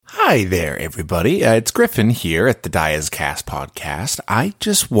Hi there, everybody. It's Griffin here at the Diazcast podcast. I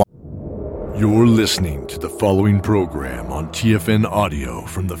just want... You're listening to the following program on TFN Audio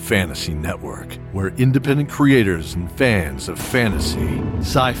from the Fantasy Network, where independent creators and fans of fantasy,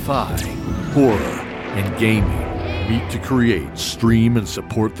 sci-fi, horror, and gaming meet to create, stream, and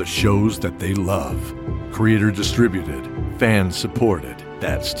support the shows that they love. Creator-distributed, fan-supported.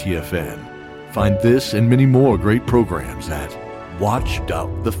 That's TFN. Find this and many more great programs at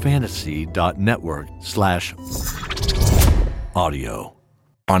watch.thefantasy.network/audio.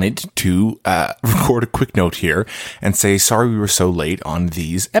 Wanted to record a quick note here and say sorry we were so late on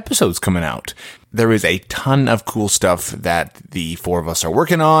these episodes coming out. There is a ton of cool stuff that the four of us are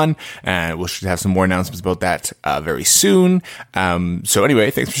working on, and we'll should have some more announcements about that very soon. So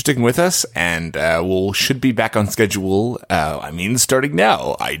anyway, thanks for sticking with us, and we'll should be back on schedule. Starting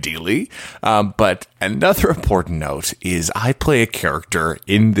now, ideally. But another important note is I play a character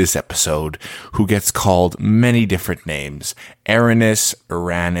in this episode who gets called many different names: Aranis,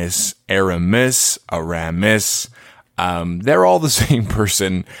 Aramis, Aramis. They're all the same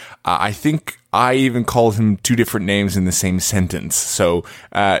person. I think I even called him two different names in the same sentence. So,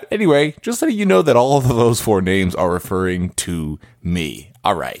 anyway, just letting you know that all of those four names are referring to me.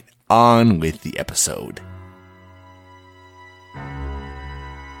 All right, on with the episode.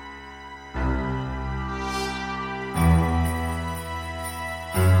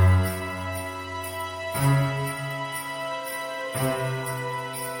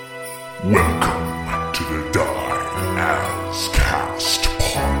 Welcome to the Diazcast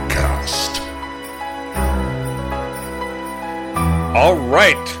podcast. All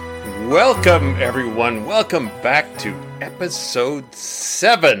right, welcome everyone. Welcome back to episode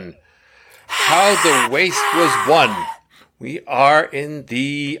 7. How the Waste Was Won. We are in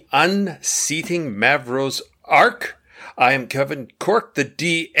the Unseating Mavros arc. I am Kevin Cork, the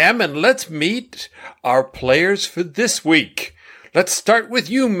DM, and let's meet our players for this week. Let's start with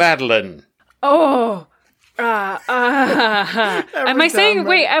you, Madeline. Am I saying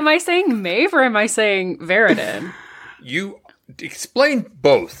Maeve or am I saying Veridin? You explain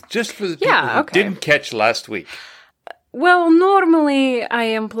both, just for the people who didn't catch last week. Well, normally I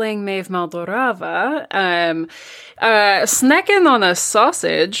am playing Maeve Maldorava, snacking on a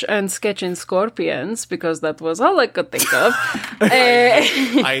sausage and sketching scorpions, because that was all I could think of.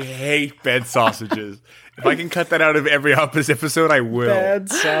 I hate bed sausages. If I can cut that out of every episode, I will. Bad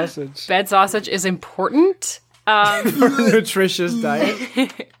sausage. Bed sausage is important. For a nutritious diet.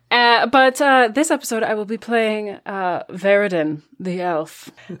 But this episode I will be playing Veridin, the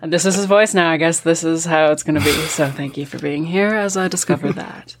elf. And this is his voice now. I guess this is how it's going to be. So thank you for being here as I discovered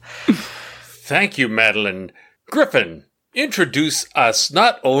that. Thank you, Madeline. Griffin, introduce us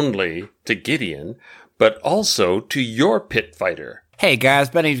not only to Gideon, but also to your pit fighter. Hey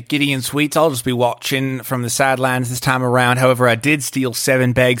guys, my name's Gideon Sweets. I'll just be watching from the sidelines this time around. However, I did steal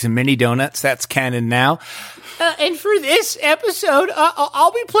 7 bags of mini donuts. That's canon now. And for this episode,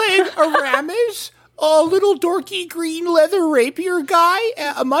 I'll be playing Aramis, a little dorky green leather rapier guy.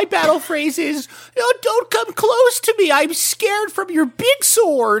 My battle phrase is, "Don't come close to me. I'm scared from your big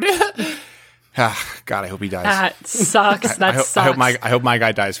sword." God, I hope he dies. That sucks. Sucks. I hope my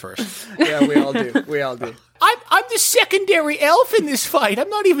guy dies first. Yeah, we all do. We all do. I'm the secondary elf in this fight. I'm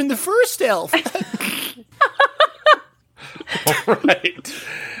not even the first elf. All right.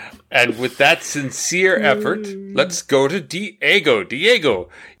 And with that sincere effort, let's go to Diego. Diego.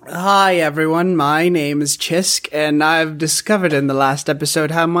 Hi, everyone. My name is Chisk, and I've discovered in the last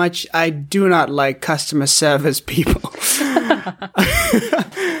episode how much I do not like customer service people.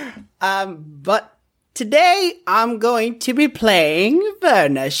 But today I'm going to be playing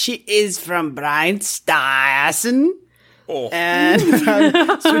Verna. She is from Breinstassen. Oh. And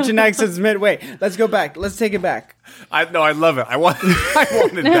switching accents midway. Let's go back. Let's take it back. I love it. I wanted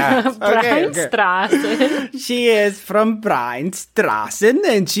that. Breinstrasse. She is from Breinstrassen,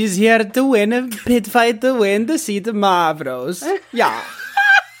 and she's here to win a pit fight to win the seat of Mavros. Yeah.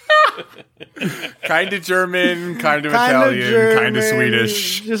 Kind of German, kind of Italian, kind of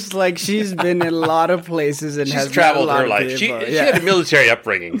Swedish. Just like she's been in a lot of places and She's has traveled met a lot her of life. She people. had a military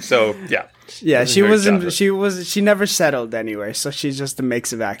upbringing, so yeah. Yeah, she childhood. she never settled anywhere, so she's just a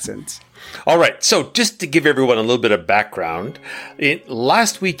mix of accents. All right, so just to give everyone a little bit of background, in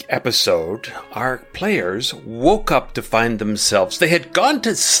last week's episode, our players woke up to find themselves, they had gone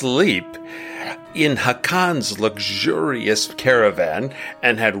to sleep in Hakan's luxurious caravan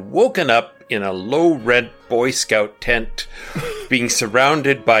and had woken up in a low-rent Boy Scout tent, being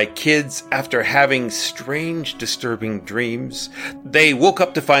surrounded by kids after having strange, disturbing dreams. They woke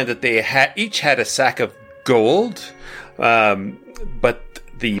up to find that they each had a sack of gold, but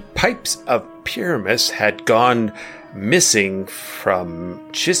the pipes of Pyramus had gone missing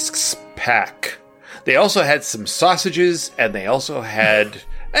from Chisk's pack. They also had some sausages, and they also had,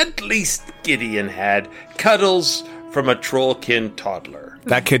 at least Gideon had, cuddles from a trollkin toddler.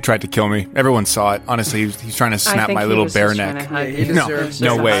 That kid tried to kill me. Everyone saw it. Honestly, he's trying to snap my little bare neck.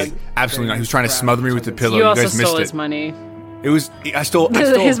 No way. Absolutely not. He was trying to smother me with the pillow. You also guys missed stole his it. money. I stole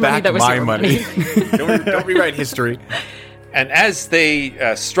His money back that was my your money. Don't rewrite history. And as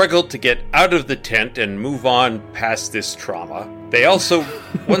they struggled to get out of the tent and move on past this trauma, they also,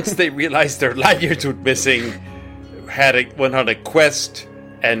 once they realized their lanyards were missing, went on a quest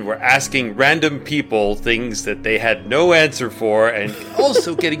and were asking random people things that they had no answer for, and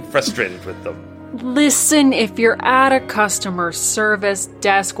also getting frustrated with them. Listen, if you're at a customer service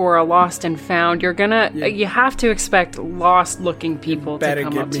desk or a lost and found, you have to expect lost-looking people to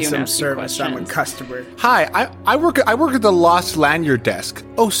come up to you and ask you questions. I'm a customer. Hi, I work at the lost lanyard desk.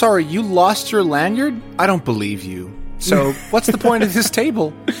 Oh, sorry, you lost your lanyard? I don't believe you. So, what's the point of this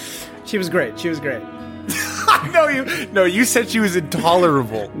table? She was great. No, you said she was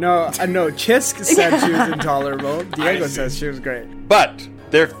intolerable. No, Chisk said she was intolerable. Diego says she was great. But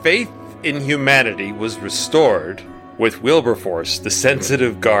their faith in humanity was restored with Wilberforce, the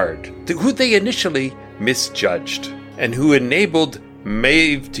sensitive guard, who they initially misjudged, and who enabled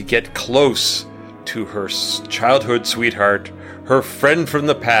Maeve to get close to her childhood sweetheart, her friend from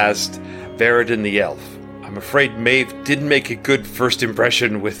the past, Veridin the elf. I'm afraid Maeve didn't make a good first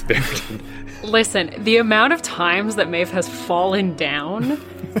impression with Veridin. Listen, the amount of times that Maeve has fallen down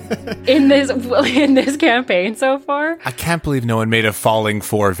in this campaign so far. I can't believe no one made a falling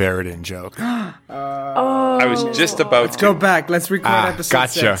for Veridin joke. I was just about to. Go back. Let's record episode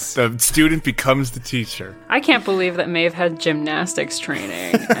gotcha. 6. The student becomes the teacher. I can't believe that Maeve had gymnastics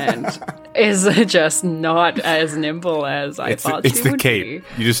training and is just not as nimble as I thought she would be. It's the cape.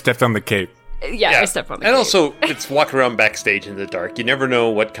 You just stepped on the cape. Yeah, I stepped on the And cape. also, it's walk around backstage in the dark. You never know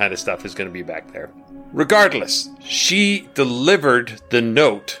what kind of stuff is going to be back there. Regardless, she delivered the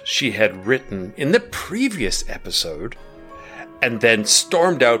note she had written in the previous episode and then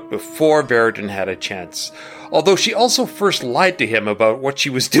stormed out before Veridin had a chance. Although she also first lied to him about what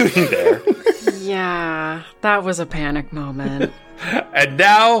she was doing there. Yeah, that was a panic moment. And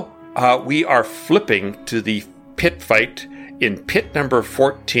now we are flipping to the pit fight in pit number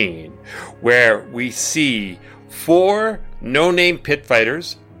 14, where we see 4 no-name pit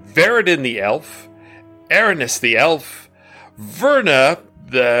fighters, Veridin the elf, Aranis the elf, Verna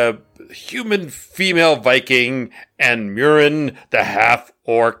the human female Viking, and Murin the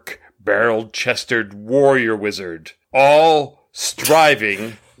half-orc barrel-chested warrior wizard, all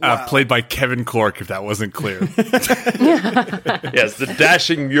striving... Played by Kevin Cork, if that wasn't clear. Yes, the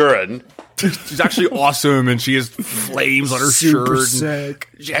dashing Murin. She's actually awesome, and she has flames on her Super shirt. sick.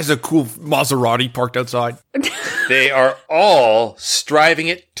 She has a cool Maserati parked outside. They are all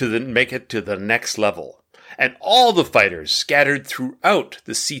striving to make it to the next level. And all the fighters scattered throughout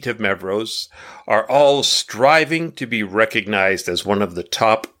the seat of Mavros are all striving to be recognized as one of the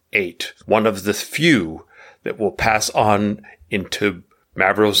top 8, one of the few that will pass on into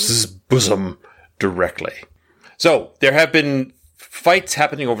Mavros' bosom directly. So there have been fights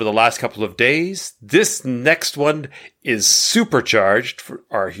happening over the last couple of days. This next one is supercharged for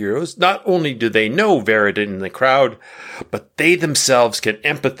our heroes. Not only do they know Veridin in the crowd, but they themselves can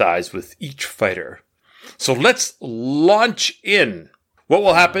empathize with each fighter. So let's launch in. What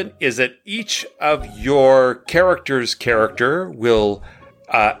will happen is that each of your character's character will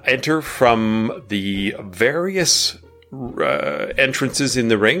enter from the various entrances in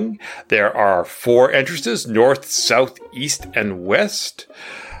the ring. There are 4 entrances, north, south, east, and west.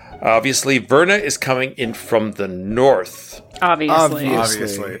 Obviously, Verna is coming in from the north. Obviously.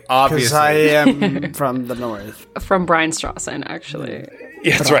 Because I am from the north. From Breinstrassen, actually.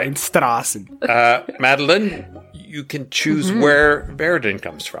 Yeah, that's right. Strassen. Madeline, you can choose where Veridin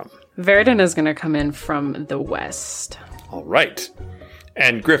comes from. Veridin is going to come in from the west. All right.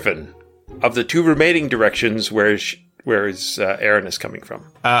 And Griffin, of the 2 remaining directions, where is Aranis coming from?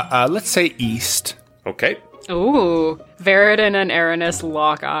 Let's say east. Okay. Ooh, Veridin and Aranis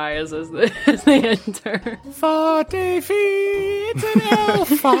lock eyes as they enter. 40 feet, it's an elf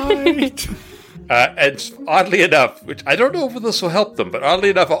fight. And oddly enough, which I don't know if this will help them, but oddly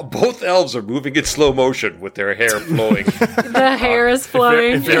enough, both elves are moving in slow motion with their hair flowing. The hair is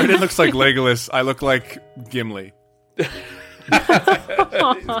flowing. If Veridin looks like Legolas, I look like Gimli.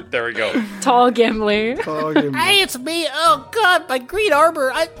 There we go. Tall Gimli. Hey, it's me. Oh, God, my green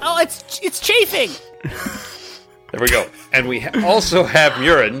armor. It's chafing. There we go. And we also have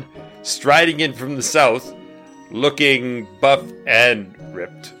Murin striding in from the south, looking buff and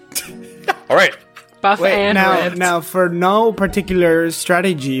ripped. All right. Buff and ripped. Now, for no particular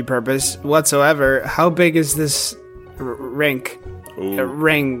strategy purpose whatsoever, how big is this rink?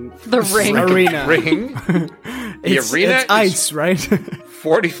 Ring. The ring. Arena. Ring. It's arena is ice, right?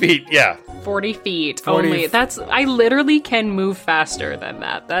 40 feet, yeah. 40 feet 40 only. I literally can move faster than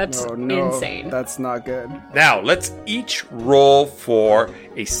that. That's Oh, no. insane. That's not good. Now, let's each roll for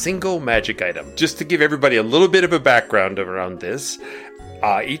a single magic item. Just to give everybody a little bit of a background around this,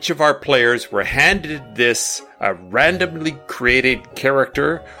 each of our players were handed this randomly created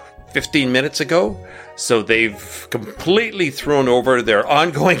character 15 minutes ago. So they've completely thrown over their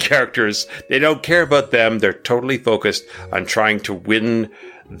ongoing characters. They don't care about them. They're totally focused on trying to win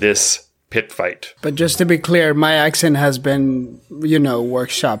this pit fight. But just to be clear, my accent has been,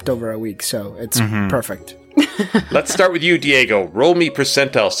 workshopped over a week, so it's perfect. Let's start with you, Diego. Roll me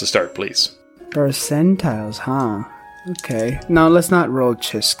percentiles to start, please. Percentiles, huh? Okay. No, let's not roll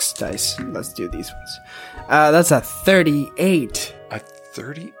Chisk's dice. Let's do these ones. That's a 38. A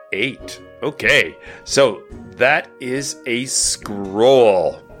 38. Okay. So that is a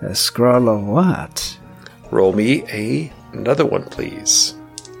scroll. A scroll of what? Roll me another one, please.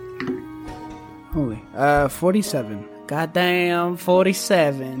 Holy. 47. Goddamn,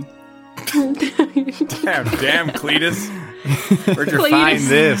 47. Damn, Cletus. Where'd you find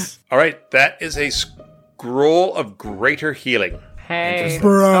this? All right. That is a scroll of greater healing. Hey.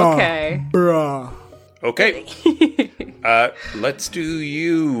 Bruh. Okay. Bruh. Okay. Let's do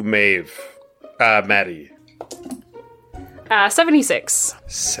you, Maddie. 76.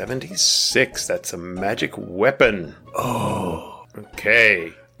 76. That's a magic weapon. Oh.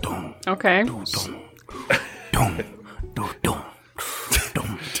 Okay. Okay.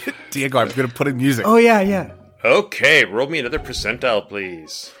 Diego, I'm going to put in music. Oh, yeah. Okay. Roll me another percentile,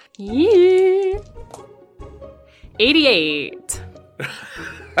 please. Yeah. 88.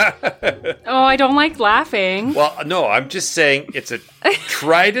 Oh, I don't like laughing. Well, no, I'm just saying it's a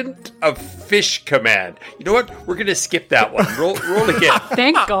trident of fish command. You know what? We're going to skip that one. Roll again.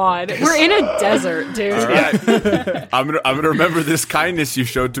 Thank God. We're in a desert, dude. All right. I'm gonna remember this kindness you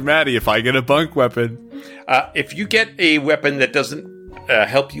showed to Maddie if I get a bunk weapon. If you get a weapon that doesn't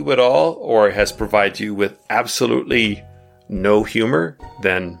help you at all or has provided you with absolutely no humor,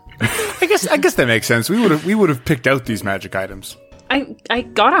 then I guess that makes sense. We would have picked out these magic items. I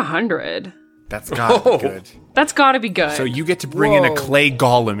got 100. That's gotta be good. That's gotta be good. So you get to bring in a clay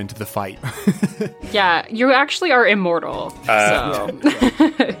golem into the fight. Yeah, you actually are immortal. So.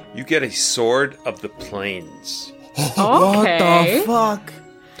 you get a sword of the plains. Okay. What the fuck?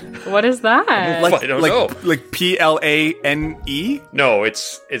 What is that? I don't know. Like PLANE? No,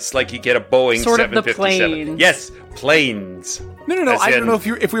 it's like you get a Boeing Sort of the 757. planes. Yes, planes. No. As I don't in- know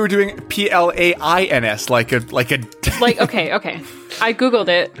if we were doing PLAINS, like a. Okay. I googled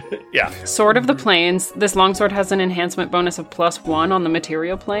it. Yeah. Sword of the Plains. This longsword has an enhancement bonus of +1 on the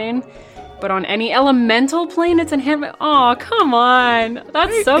material plane, but on any elemental plane, it's enhancement. Oh, come on!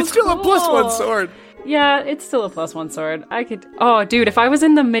 That's so. It's still a cool. +1 sword. Yeah, it's still a +1 sword. I could. Oh, dude, if I was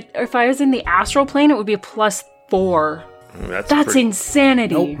in the astral plane, it would be a +4. That's pretty-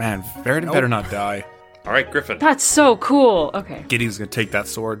 insanity. Oh man, Veridin better not die. All right, Griffin. That's so cool. Okay. Gideon's gonna take that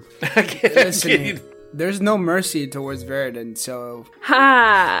sword. Listen, there's no mercy towards Veridin, so...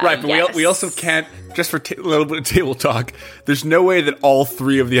 Ha! Right, but yes. we also can't, just for a little bit of table talk, there's no way that all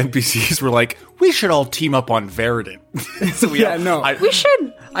three of the NPCs were like, we should all team up on Veridin. So We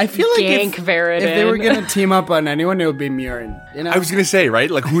should... I feel like gank Veridin. if they were going to team up on anyone, it would be Murin. You know? I was gonna say,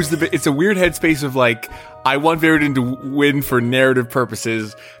 right? Like, it's a weird headspace of like, I want Veridin to win for narrative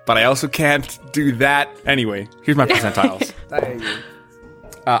purposes, but I also can't do that. Anyway, here's my percentiles.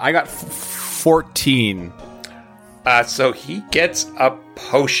 I got 14. So he gets a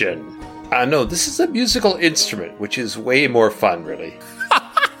potion. No, this is a musical instrument, which is way more fun, really.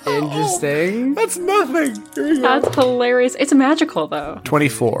 Interesting. That's nothing. Here we go. That's hilarious. It's magical, though.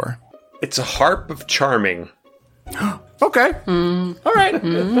 24. It's a harp of charming. Okay. All right.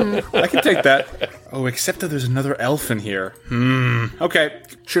 I can take that. Oh, except that there's another elf in here. Okay.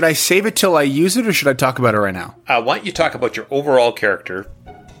 Should I save it till I use it, or should I talk about it right now? Why don't you talk about your overall character,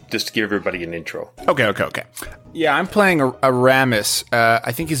 just to give everybody an intro. Okay. Yeah, I'm playing a Ramus.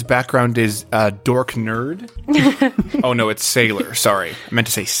 I think his background is dork nerd. Oh, no, it's sailor. Sorry. I meant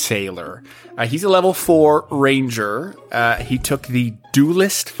to say sailor. He's a level 4 ranger. He took the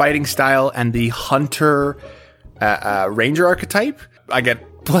duelist fighting style and the hunter ranger archetype. I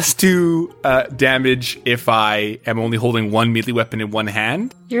get +2 damage if I am only holding one melee weapon in one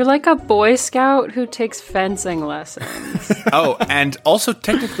hand. You're like a Boy Scout who takes fencing lessons. Oh, and also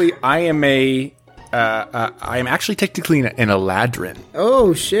technically I am a I am actually technically an Eladrin.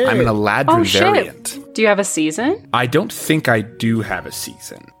 Oh, shit. I'm an Eladrin Oh, shit. variant. Do you have a season? I don't think I do have a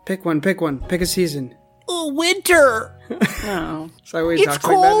season. Pick one. Pick a season. Oh, winter! No. So we It's talked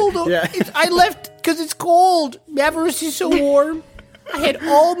cold! Like that. Yeah. I left because it's cold. Mavros is so warm. I had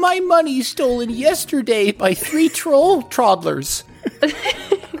all my money stolen yesterday by 3 troll toddlers.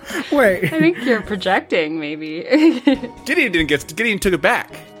 Wait. I think you're projecting, maybe. Gideon took it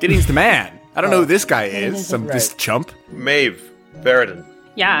back. Gideon's the man. I don't know who this guy is. This chump. Maeve, Veridin.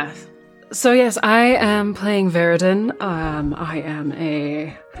 Yeah. So yes, I am playing Veridin. I am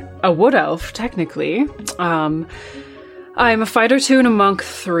a wood elf, technically. I'm a fighter 2 and a monk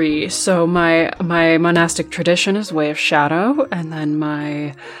 3. So my monastic tradition is Way of Shadow, and then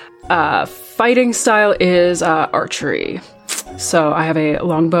my fighting style is archery. So I have a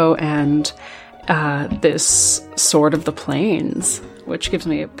longbow and this Sword of the Plains, which gives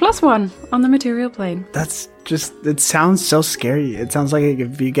me a +1 on the material plane. That's just, it sounds so scary. It sounds like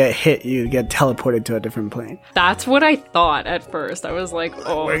if you get hit, you get teleported to a different plane. That's what I thought at first. I was like,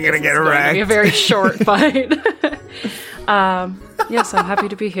 oh, We're gonna get going to wrecked. be a very short fight. Yes, I'm happy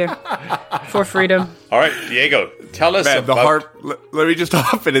to be here for freedom. All right, Diego, tell us Man, about... the harp. Let me just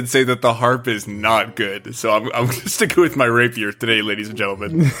hop in and say that the harp is not good. So I'm going to stick with my rapier today, ladies and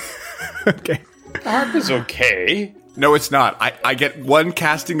gentlemen. Okay. The harp is okay. No, it's not. I get 1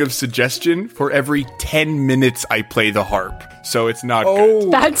 casting of suggestion for every 10 minutes I play the harp. So it's not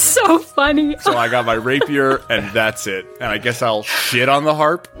good. That's so funny. So I got my rapier, and that's it. And I guess I'll shit on the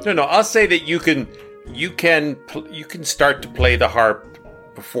harp. No, I'll say that you can start to play the harp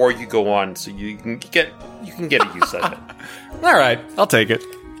before you go on, so you can get a use out of it. All right, I'll take it.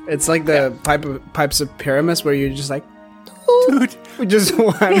 It's like the pipes of Pyramus where you're just like, dude, we just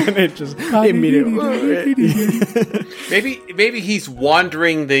one and it just immediately. Maybe he's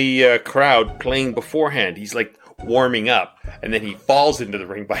wandering the crowd playing beforehand. He's like warming up, and then he falls into the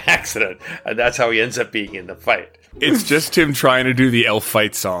ring by accident, and that's how he ends up being in the fight. It's just him trying to do the elf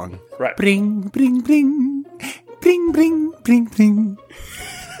fight song. Right. Bring, bring, bring. Bring, bring, bring, bring.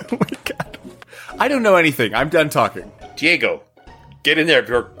 Oh my god. I don't know anything. I'm done talking. Diego, get in there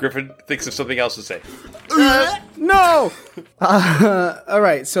before Griffin thinks of something else to say. No!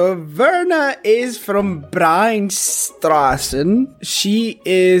 Alright, so Verna is from Breinstrassen. She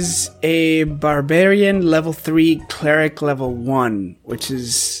is a barbarian level 3, cleric level 1, which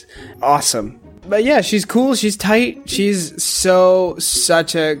is awesome. But yeah, she's cool, she's tight, she's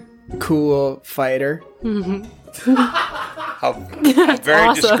such a cool fighter. How very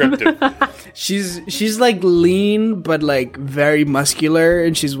awesome. descriptive. She's like lean but like very muscular,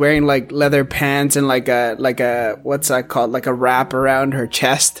 and she's wearing like leather pants and like a what's that called, like a wrap around her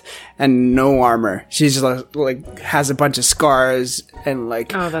chest, and no armor. She's like has a bunch of scars and like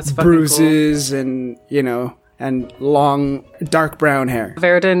that's fucking bruises and and long dark brown hair.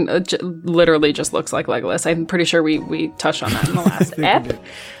 Veridin literally just looks like Legolas. I'm pretty sure we touched on that in the last ep.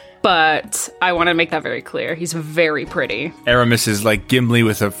 But I want to make that very clear. He's very pretty. Aramis is like Gimli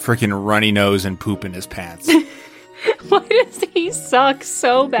with a freaking runny nose and poop in his pants. Why does he suck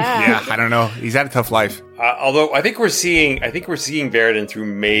so bad? Yeah, I don't know. He's had a tough life. Although I think we're seeing Veridin through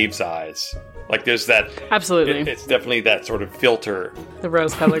Maeve's eyes. Like there's that. Absolutely. It's definitely that sort of filter. The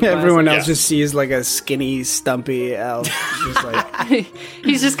rose-colored glasses. Everyone else Yeah. just sees like a skinny, stumpy elf. Just like,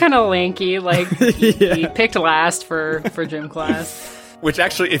 He's just kind of lanky. Like he picked last for gym class. Which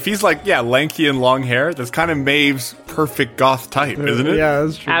actually, if he's like, lanky and long hair, that's kind of Maeve's perfect goth type, isn't it? yeah,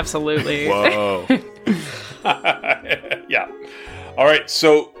 that's true. Absolutely. Whoa. Yeah. All right.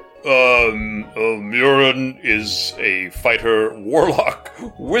 So, Murin is a fighter, warlock,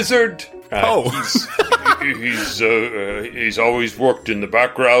 wizard. He's always worked in the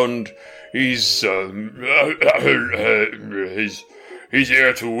background. He's here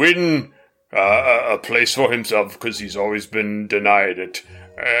to win a place for himself because he's always been denied it.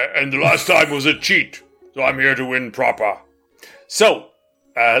 And the last time was a cheat. So I'm here to win proper. So,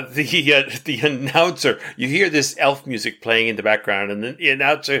 the announcer, you hear this elf music playing in the background, and then the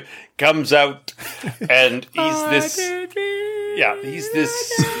announcer comes out, and he's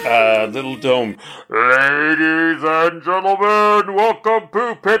this little dome. Ladies and gentlemen, welcome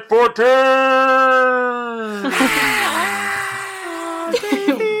to Pit 14!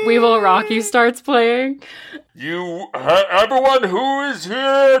 We Will Rock You starts playing. Everyone who is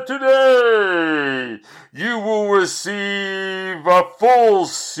here today, you will receive a full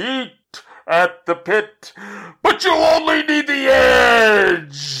seat at the pit, but you only need the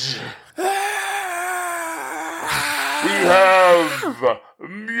edge. We have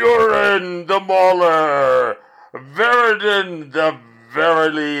Murin the Mauler, Veridin the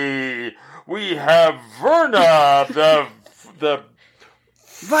Verily, we have Verna, the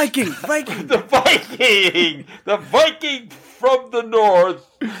Viking. the Viking from the north,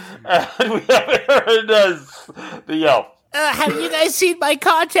 and we have Erin's, the elf. Have you guys seen my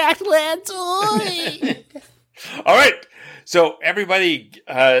contact lens? Oy. All right. So everybody,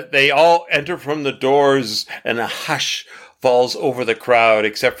 they all enter from the doors, and a hush falls over the crowd,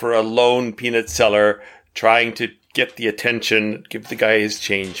 except for a lone peanut seller trying to get the attention, give the guy his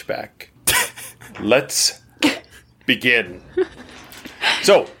change back. Let's begin.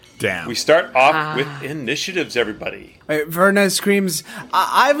 So, Damn. we start off with initiatives, everybody. Wait, Verna screams,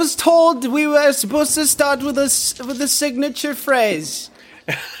 I was told we were supposed to start with a signature phrase.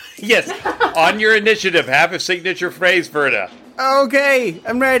 Yes, on your initiative, have a signature phrase, Verna. Okay,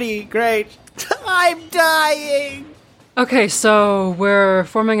 I'm ready. Great. I'm dying. Okay, so we're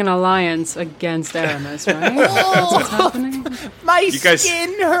forming an alliance against Aramis, right? That's what's happening? My guys-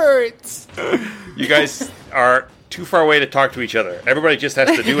 skin hurts. You guys are too far away to talk to each other. Everybody just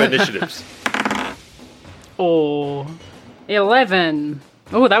has to do initiatives. Oh, 11.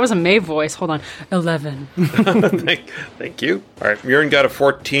 Oh, that was a May voice. Hold on. 11. Thank you. All right, Murin got a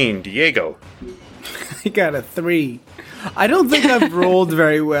 14. Diego. I got a 3. I don't think I've rolled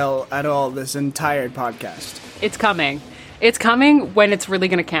very well at all this entire podcast. It's coming. It's coming when it's really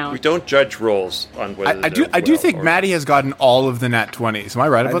going to We count. don't judge rolls on whether I do think Maddie has gotten all of the nat 20s. Am I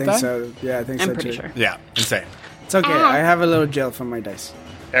right I about think that? so. Yeah, I think so I'm pretty too. sure. Yeah, insane. It's okay. I have a little gel from my dice.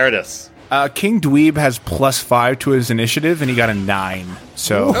 Eridus. King Dweeb has +5 to his initiative, and he got a 9.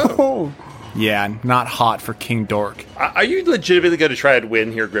 So, Oh, yeah, not hot for King Dork. Are you legitimately going to try and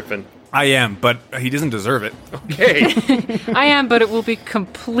win here, Griffin? I am, but he doesn't deserve it. Okay. I am, but it will be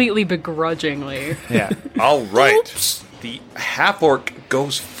completely begrudgingly. Yeah. All right. The half-orc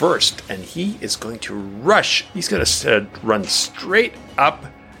goes first, and he is going to rush. He's going to run straight up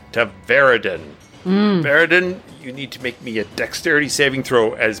to Veridon. Veridon, you need to make me a dexterity saving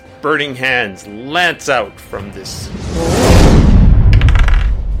throw as burning hands lance out from this.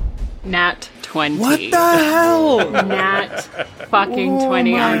 Nat 20. what the hell? Nat fucking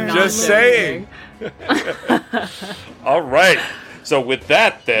 20. I'm not Just joking. All right. So with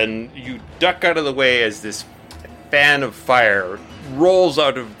that, then, you duck out of the way as this fan of fire rolls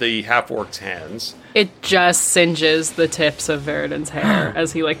out of the half-orc's hands. It just singes the tips of Veridon's hair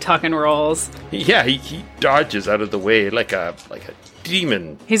as he tuck and rolls. Yeah, he dodges out of the way like a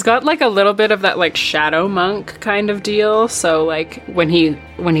demon. He's got a little bit of that shadow monk kind of deal. So when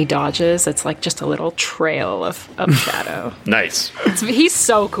he dodges, it's just a little trail of shadow. Nice. He's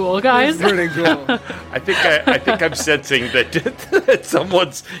so cool, guys. Pretty cool. I think I'm sensing that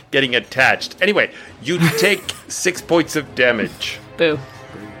someone's getting attached. Anyway, you take 6 points of damage. Boo.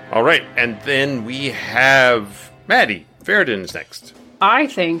 All right, and then we have Maddie. Veridon's next. I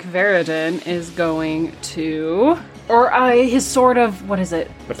think Veridon is going to, his sword of, what is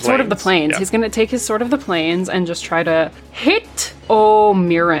it? The Sword of the Plains, Plains. yeah. He's going to take his sword of the Plains and just try to hit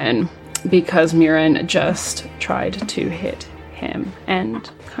Murin, because Murin just tried to hit him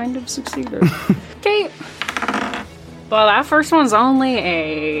and kind of succeeded. Okay. Well, that first one's only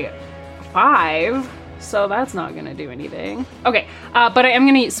a 5. So that's not going to do anything. Okay, but I am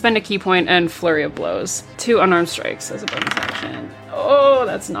going to spend a key point and Flurry of Blows. 2 unarmed strikes as a bonus action. Oh,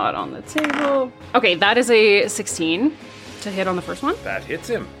 that's not on the table. Okay, that is a 16 to hit on the first one. That hits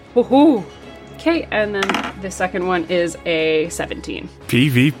him. Woohoo! Okay, and then the second one is a 17.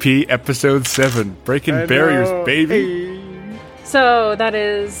 PvP Episode 7. Breaking barriers, baby. So that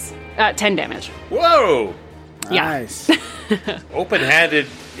is 10 damage. Whoa! Yeah. Nice. Open-handed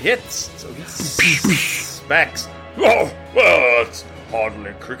hits. So he smacks. Oh, well, that's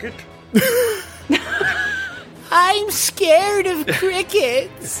hardly cricket. I'm scared of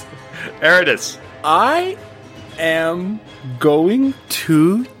crickets. Eridus. I am going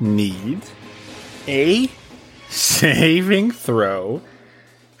to need a saving throw.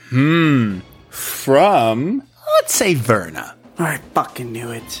 From, let's say, Verna. I fucking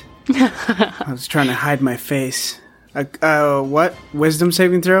knew it. I was trying to hide my face. What? Wisdom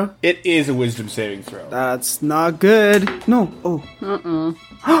saving throw? It is a wisdom saving throw. That's not good. No.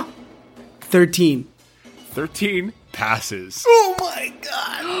 Oh. 13. 13 passes. Oh my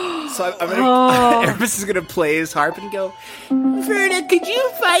god. So I'm gonna. Erebus is gonna play his harp and go, Verna, could you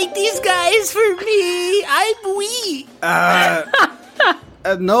fight these guys for me? I'm weak.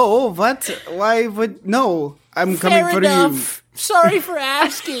 No. What? Why would? No. I'm coming for you. Sorry for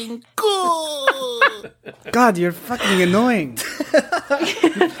asking. Cool. God, you're fucking annoying.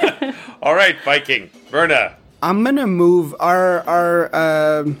 All right, Viking. Verna. I'm gonna move our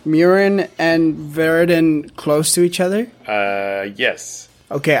Murin and Veridon close to each other. Yes.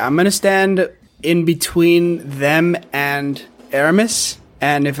 Okay, I'm gonna stand in between them and Aramis,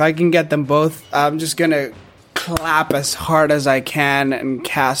 and if I can get them both, I'm just gonna clap as hard as I can and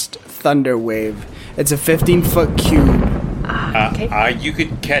cast Thunder Wave. It's a 15-foot cube. Okay. You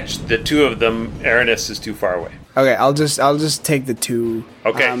could catch the two of them. Aramis is too far away. Okay, I'll just take the two.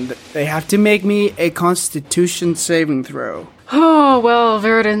 Okay. They have to make me a Constitution saving throw. Oh, well,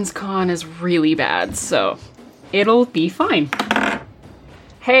 Veridan's con is really bad, so it'll be fine.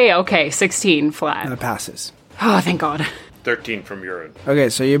 Hey, okay, 16 flat. That passes. Oh, thank God. 13 from your end. Okay,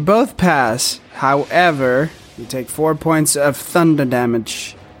 so you both pass. However, you take 4 points of thunder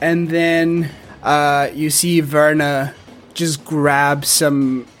damage. And then you see Verna just grab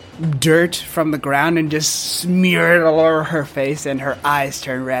some dirt from the ground and just smear it all over her face, and her eyes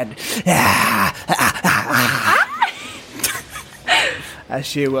turn red. As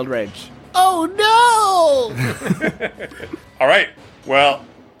she will rage. Oh no! All right. Well,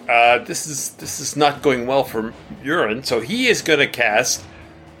 this is not going well for Urine, so he is going to cast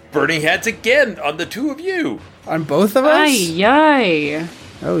Burning Hands again on the two of you. On both of us? Ay.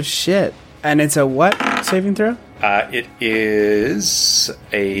 Oh, shit. And it's a what saving throw? It is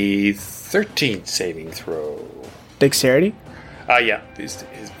a 13 saving throw. Dexterity? Yeah, is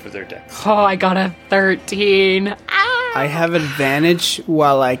for their dex. Oh, I got a 13. I have advantage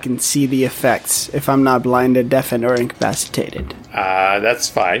while I can see the effects if I'm not blinded, deafened, or incapacitated. That's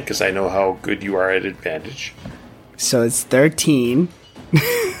fine, because I know how good you are at advantage. So it's 13.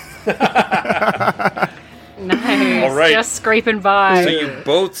 Nice. All right. Just scraping by. So you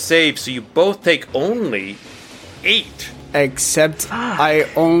both save, so you both take only 8. Except I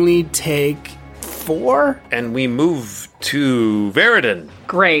only take 4? And we move to Veridan.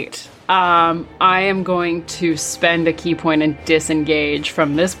 Great. I am going to spend a key point and disengage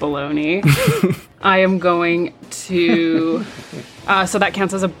from this baloney. I am going to... so that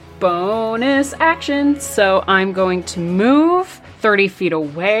counts as a bonus action. So I'm going to move 30 feet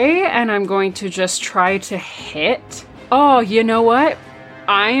away, and I'm going to just try to hit. Oh, you know what?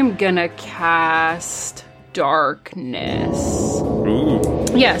 I am gonna cast Darkness. Ooh.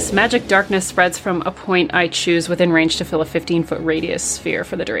 Yes, magic darkness spreads from a point I choose within range to fill a 15-foot radius sphere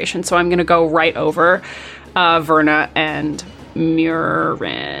for the duration. So I'm going to go right over Verna and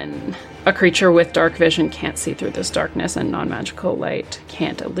Murin. A creature with dark vision can't see through this darkness, and non-magical light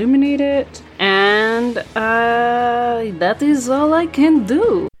can't illuminate it. And that is all I can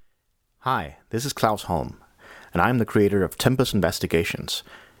do. Hi, this is Klaus Holm, and I'm the creator of Tempest Investigations.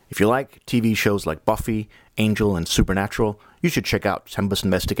 If you like TV shows like Buffy, Angel, and Supernatural, you should check out Tempest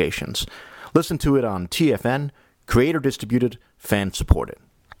Investigations. Listen to it on TFN, creator-distributed, fan-supported.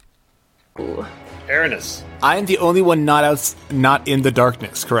 Aramis. I am the only one not in the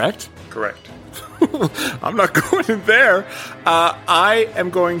darkness, correct? Correct. I'm not going in there. I am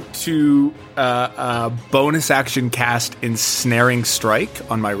going to bonus action cast Ensnaring Strike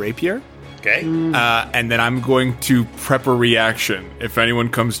on my rapier. Okay. And then I'm going to prep a reaction. If anyone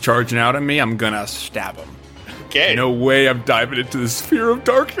comes charging out at me, I'm going to stab them. Okay. No way I'm diving into the sphere of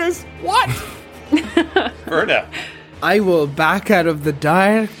darkness. What? Verna. I will back out of the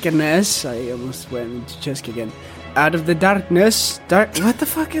darkness. I almost went into chest again. Out of the darkness. What the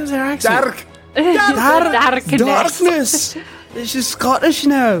fuck is their accent? Darkness. Darkness. It's just Scottish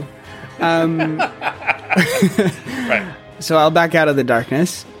now. Right. So I'll back out of the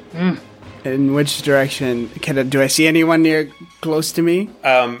darkness. In which direction? Do I see anyone close to me?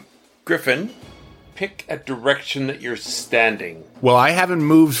 Griffin, pick a direction that you're standing. Well, I haven't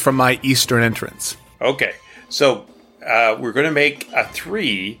moved from my eastern entrance. Okay. So we're going to make a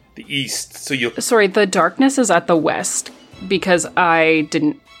 3 the east. So you'll... Sorry, the darkness is at the west because I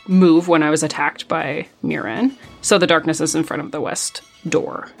didn't move when I was attacked by Murin. So the darkness is in front of the west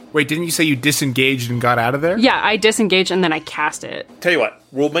door. Wait, didn't you say you disengaged and got out of there? Yeah, I disengaged and then I cast it. Tell you what,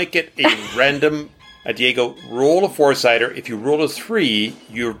 we'll make it a random... Diego, roll a 4-sider. If you roll a 3,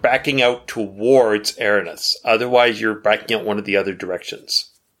 you're backing out towards Aramis. Otherwise, you're backing out one of the other directions.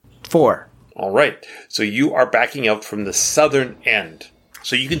 4. All right. So you are backing out from the southern end.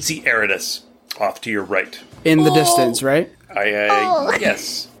 So you can see Aramis off to your right. In the distance, right?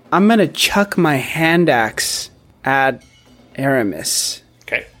 Yes. I'm gonna chuck my hand axe at Aramis.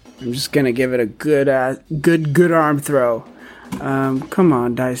 Okay. I'm just gonna give it a good arm throw. Come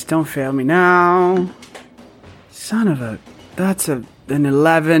on, dice, don't fail me now. Son of a... That's an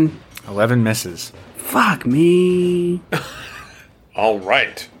 11. 11 misses. Fuck me. All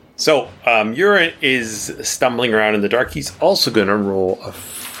right. So Ura is stumbling around in the dark. He's also going to roll a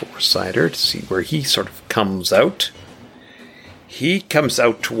 4-sider to see where he sort of comes out. He comes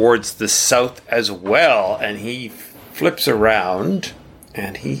out towards the south as well, and he flips around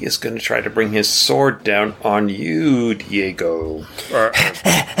And he is going to try to bring his sword down on you, Diego.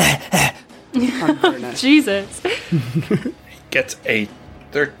 Jesus. Gets a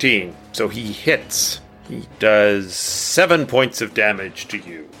 13, so he hits. He does 7 points of damage to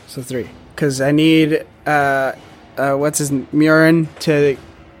you. So 3. Because I need, Murin to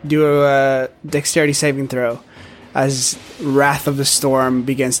do a dexterity saving throw as Wrath of the Storm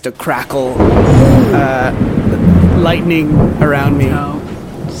begins to crackle lightning around me. Oh,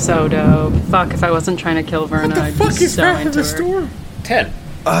 so dope. Fuck, if I wasn't trying to kill Verna, I'd be so into her. 10.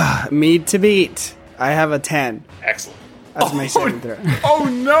 Meat to beat. I have a 10. Excellent. That's my saving throw. Oh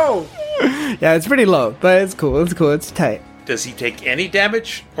no! Yeah, it's pretty low, but it's cool. It's tight. Does he take any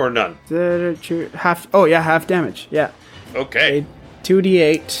damage or none? Half. Oh yeah, half damage. Yeah. Okay.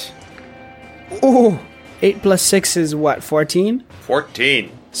 2d8. Oh, 8 plus 6 is what? 14.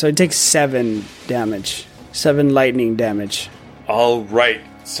 14. So it takes 7 damage. 7 lightning damage. All right.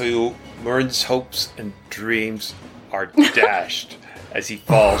 So Mern's hopes and dreams are dashed as he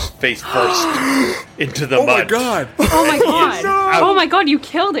falls face first into the mud. Oh my god! Oh my god! Oh my god, you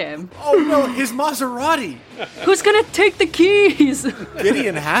killed him! Oh no, his Maserati! Who's gonna take the keys?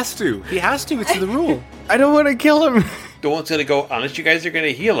 Gideon has to. He has to. It's the rule. I don't want to kill him. No one's going to go, unless you guys are going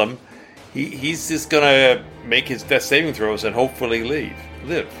to heal him, he's just going to make his death saving throws and hopefully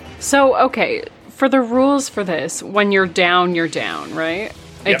live. So, okay, for the rules for this, when you're down, right?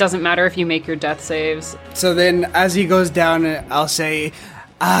 It Yep. doesn't matter if you make your death saves. So then, as he goes down, I'll say,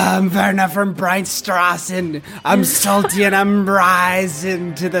 I'm Werner from Breinstrassen. I'm salty and I'm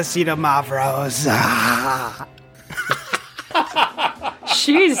rising to the seat of Mavros.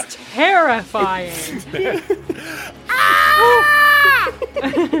 She's terrifying.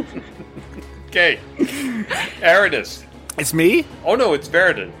 Okay. Aridus. It's me? Oh no, it's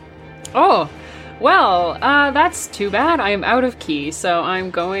Veridon. Oh, well, that's too bad. I am out of key, so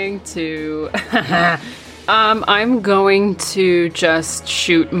I'm going to... I'm going to just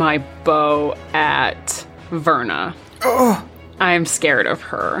shoot my bow at Verna. Oh. I'm scared of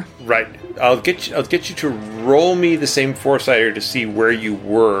her. Right. I'll get you to roll me the same foresighter to see where you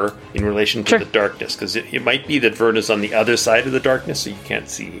were in relation to Sure. the darkness, because it might be that Verna's on the other side of the darkness, so you can't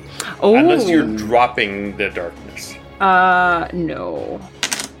see. Oh. Unless you're dropping the darkness. No.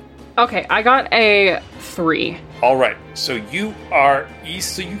 Okay, I got a 3. All right. So you are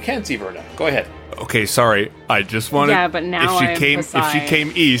east, so you can see Verna. Go ahead. Okay, sorry. I just wanted. Yeah, but now if I'm she beside.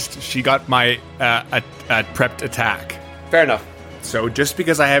 came east, she got my prepped attack. Fair enough. So just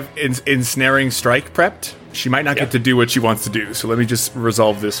because I have ensnaring strike prepped, she might not Yep. get to do what she wants to do. So let me just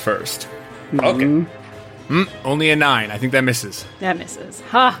resolve this first. Okay. Only a 9. I think that misses. That misses.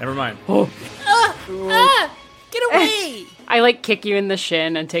 Ha! Never mind. Get away! I kick you in the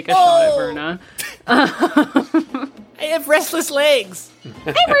shin and take a shot at Verna. I have restless legs.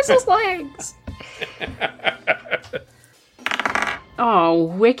 Hey, where's his legs? Oh,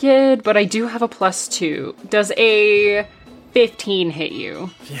 wicked, but I do have a +2. Does a 15 hit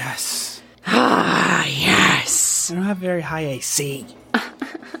you? Yes. Ah, yes. I don't have very high AC.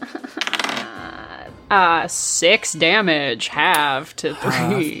 6 damage, half to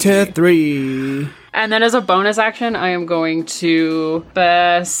 3. To 3. And then as a bonus action, I am going to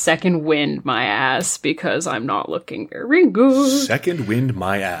second wind my ass because I'm not looking very good. Second wind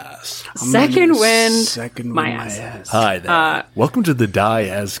my ass. Second wind Second my wind my ass. ass. Hi there. Welcome to the Die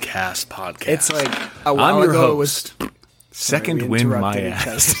As Cast podcast. It's like a while I'm your ago host. it was. Second we wind my interrupted each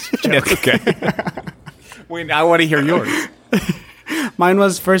ass. other's That's okay. Wait, I want to hear yours. Mine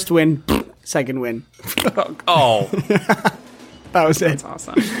was first win, second win. Oh. That was it.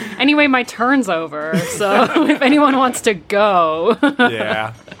 Awesome. Anyway, my turn's over, so if anyone wants to go.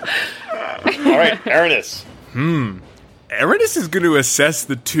 Yeah. All right, Aranis. Aranis is going to assess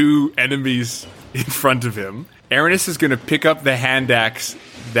the 2 enemies in front of him. Aranis is going to pick up the hand axe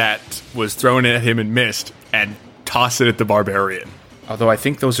that was thrown at him and missed and toss it at the barbarian. Although I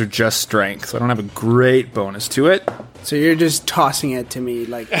think those are just strength, so I don't have a great bonus to it. So you're just tossing it to me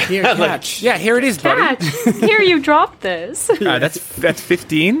like, here, catch. Yeah, here it is, buddy. Catch! Here, you dropped this. That's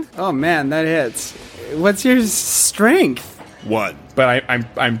 15. Oh man, that hits. What's your strength? 1. But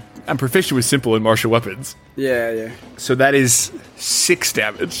I'm proficient with simple and martial weapons. Yeah. So that is 6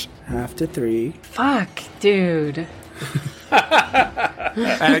 damage. Half to 3. Fuck, dude.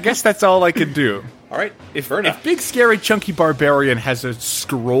 And I guess that's all I can do. All right, If Verna. big, scary, chunky barbarian has a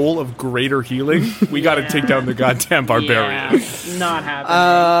scroll of greater healing, we got to take down the goddamn barbarian. Yeah, not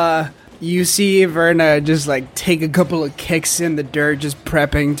happening. You see Verna just like take a couple of kicks in the dirt, just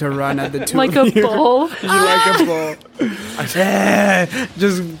prepping to run at the two Like of a you. bull. Like a bull.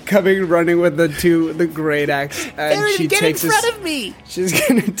 Just coming running with the great axe, and Veridon, she get in takes front of me! She's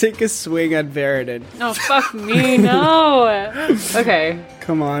gonna take a swing at Veridon. Oh, fuck me, no. Okay.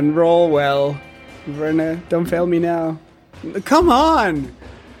 Come on, roll well, Verna. Don't fail me now. Come on.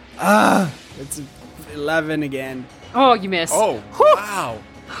 It's 11 again. Oh, you missed. Oh, wow.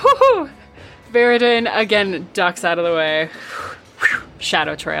 Whew. Veridon again ducks out of the way.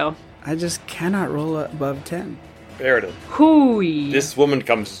 Shadow trail. I just cannot roll above 10. Veridon, Hooey. this woman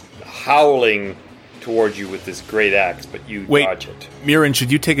comes howling towards you with this great axe, but you Wait. dodge it. Mirren,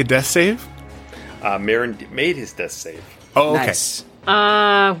 should you take a death save? Mirren made his death save. Oh, okay. Nice.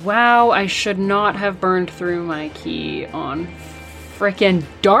 Wow, I should not have burned through my key on frickin'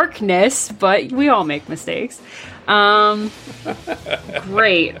 darkness, but we all make mistakes.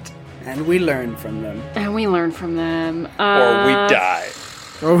 Great. And we learn from them. And we learn from them. Or we die.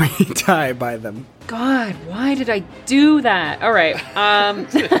 Or we die by them. God, why did I do that? All right.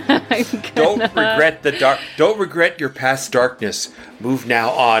 Don't regret the dark. Don't regret your past darkness. Move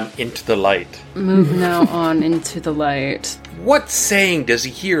now on into the light. Move now on into the light. What saying does he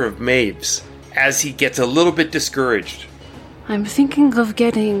hear of Maves as he gets a little bit discouraged? I'm thinking of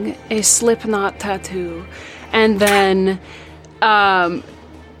getting a Slipknot tattoo. And then,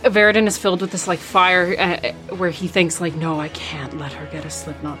 Veridon is filled with this, like, fire where he thinks, like, no, I can't let her get a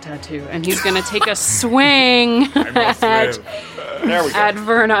Slipknot tattoo. And he's gonna take a swing There we go. at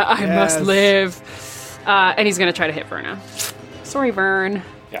Verna. I Yes. must live. And he's gonna try to hit Verna. Sorry, Vern.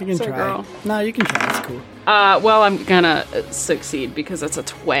 You can Sorry, try. girl. No, you can try. It's cool. Well, I'm gonna succeed because it's a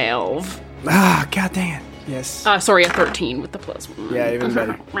 12. Ah, god dang it. Yes. Sorry, a 13 with the plus one. Yeah, even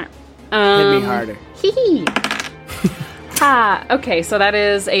better. Hit Um, me harder. Hee okay, so that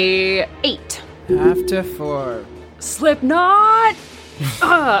is a 8. After 4. Slipknot!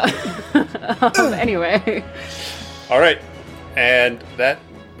 Anyway. All right, and that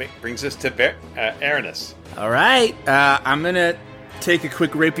brings us to Aranis. All right. I'm going to take a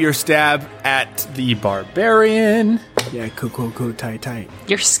quick rapier stab at the barbarian. Yeah, cool, tight.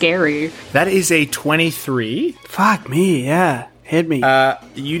 You're scary. That is a 23. Fuck me, yeah. Hit me.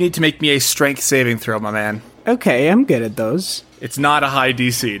 You need to make me a strength saving throw, my man. Okay, I'm good at those. It's not a high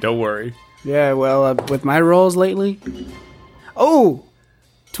DC, don't worry. Yeah, well, with my rolls lately. Oh!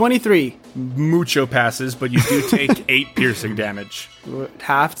 23. Mucho passes, but you do take 8 piercing damage.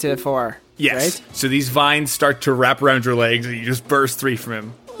 Half to 4. Yes. Right? So these vines start to wrap around your legs, and you just burst 3 from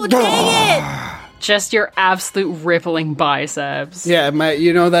him. Oh, dang it! Just your absolute rippling biceps. Yeah,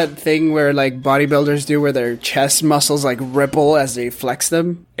 you know that thing where like bodybuilders do where their chest muscles like ripple as they flex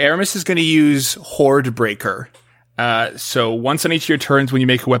them? Aramis is going to use Horde Breaker. So once on each of your turns when you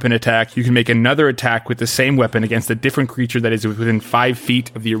make a weapon attack, you can make another attack with the same weapon against a different creature that is within 5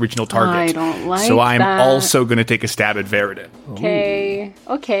 feet of the original target. I don't like So I'm that. also going to take a stab at Veridon.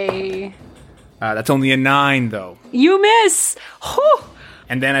 Okay. That's only a 9, though. You miss! Whew.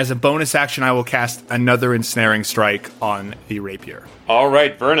 And then as a bonus action, I will cast another Ensnaring Strike on the rapier. All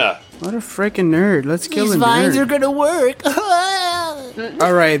right, Verna. What a freaking nerd. Let's kill These the vines nerd. are gonna work.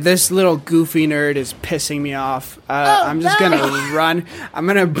 Alright, this little goofy nerd is pissing me off. I'm just gonna run. I'm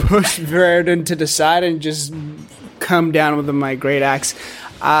gonna push Veridon to the side and just come down with my great axe.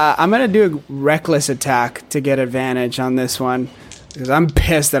 I'm gonna do a reckless attack to get advantage on this one. Because I'm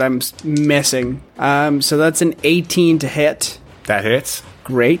pissed that I'm missing. So that's an 18 to hit. That hits.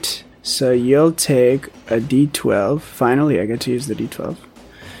 Great. So you'll take a d12. Finally, I get to use the d12.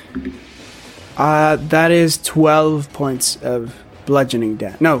 That is 12 points of bludgeoning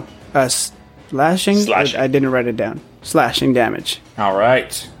damage. No, slashing? Slashing. I didn't write it down. Slashing damage. All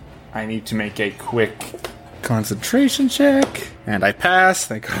right. I need to make a quick concentration check. And I pass,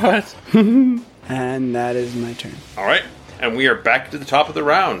 thank God. And that is my turn. All right, and we are back to the top of the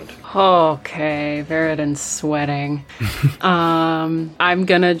round. Okay, Veridon's sweating. I'm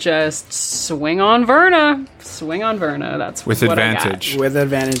gonna just swing on Verna. That's With what advantage. With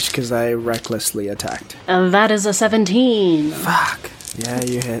advantage because I recklessly attacked. I got. And that is a 17. Fuck. Yeah,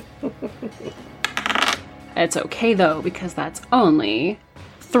 you hit. It's okay though, because that's only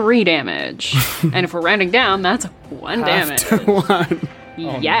 3 damage. And if we're rounding down, that's 1 damage. Half to 1.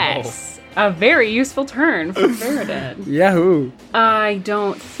 Yes. A very useful turn for Veridon. Yahoo. I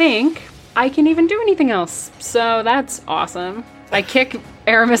don't think I can even do anything else. So that's awesome. I kick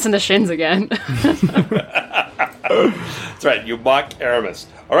Aramis in the shins again. That's right, you mock Aramis.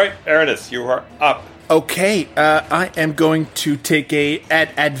 All right, Aramis, you are up. Okay, I am going to take an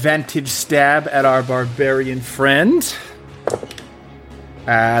advantage stab at our barbarian friend.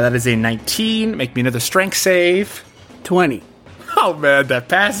 That is a 19. Make me another strength save. 20. Oh, man, that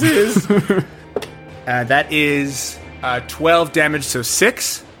passes. That is 12 damage, so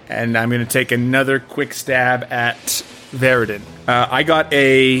 6. And I'm going to take another quick stab at Veridin. I got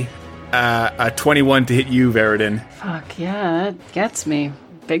a 21 to hit you, Veridin. Fuck yeah, that gets me.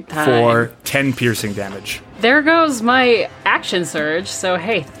 Big time. For 10 piercing damage. There goes my action surge, so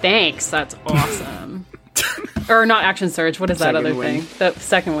hey, thanks. That's awesome. Or not action surge, what is that other thing? The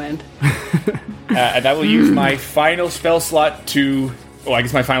second wind. And that will use my final spell slot to... Oh, I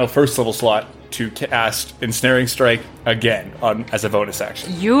guess my final first level slot to cast Ensnaring Strike again as a bonus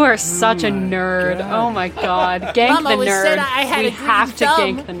action. You are such a nerd. God. Oh my god. Gank Mom the always nerd. said I had we a green have to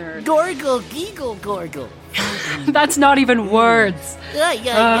thumb. gank the nerd. Gorgle, geegle, gorgle. That's not even words. Ay, ay,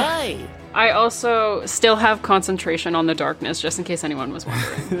 ay. I also still have concentration on the darkness, just in case anyone was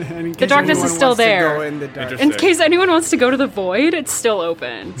wondering. And in The case darkness anyone is still wants to there. go in the dark. In case anyone wants to go to the void, it's still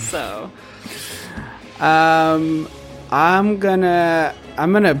open. So I'm gonna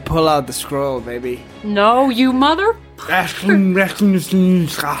pull out the scroll, baby. no, you mother. It's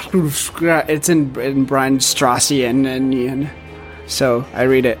in Brian Straussian, so I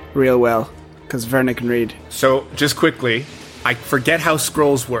read it real well because Verna can read. So, just quickly, I forget how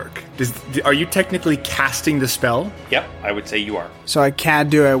scrolls work. Are you technically casting the spell? Yep, I would say you are. So I can't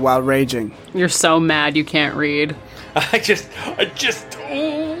do it while raging. You're so mad you can't read. I just.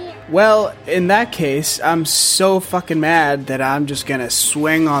 Oh. Well, in that case, I'm so fucking mad that I'm just gonna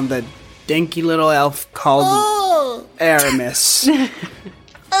swing on the dinky little elf called Oh, Aramis.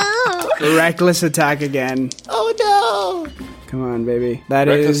 oh, Reckless attack again. oh no. Come on, baby. That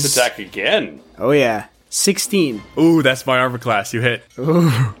Reckless is attack again. Oh yeah, 16. Ooh, that's my armor class. You hit.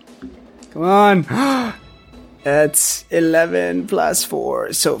 Come on. That's 11 plus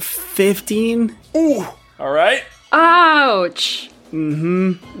 4, so 15. Ooh. All right. Ouch.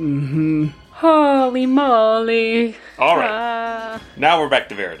 Mm-hmm. Holy moly. All right. Now we're back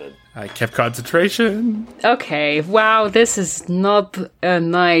to Veridin. I kept concentration. Okay, wow, this is not a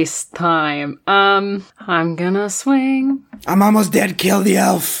nice time. I'm gonna swing. I'm almost dead. Kill the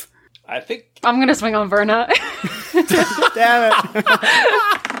elf. I think. I'm gonna swing on Verna. Damn it.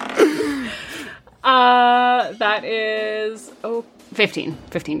 That is 15.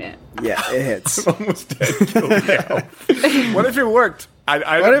 15 to hit. Yeah, it hits. Almost dead. What if it worked?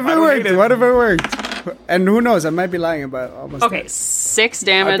 What if it worked? What if it worked? And who knows? I might be lying about almost Okay, dead. 6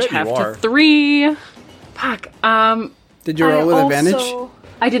 damage, I bet you half are. to 3. Fuck. Did you roll with advantage?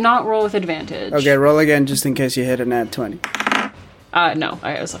 I did not roll with advantage. Okay, roll again just in case you hit a nat 20. No,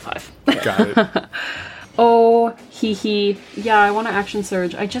 it was a 5. Got it. Oh, hee. Yeah, I want to action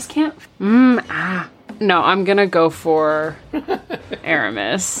surge. I just can't. No, I'm gonna go for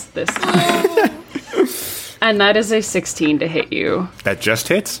Aramis this time. And that is a 16 to hit you. That just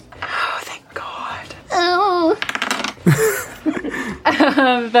hits? Oh, thank God. Oh.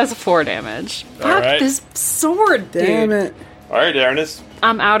 That's 4 damage. All Fuck right. this sword, dude. Damn it. All right, Aramis.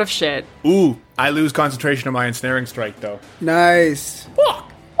 I'm out of shit. Ooh, I lose concentration on my ensnaring strike, though. Nice. Fuck.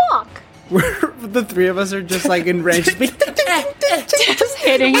 The three of us are just like in range. Just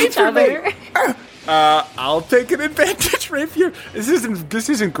hitting each other. I'll take an advantage rapier. This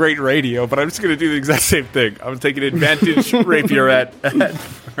isn't great radio, but I'm just gonna do the exact same thing. I'm gonna take an advantage rapier at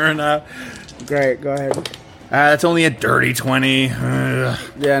Verna. Great, go ahead. That's only a dirty 20. Yeah,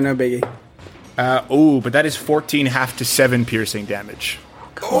 no biggie. But that is 14 half to 7 piercing damage.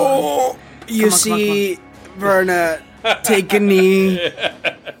 Oh, you see Verna take a knee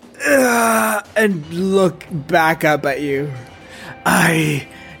and look back up at you. I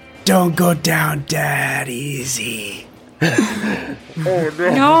don't go down that easy.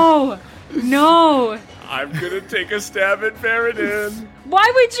 No. I'm gonna take a stab at Veridin.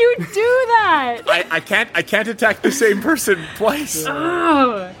 Why would you do that? I can't attack the same person twice.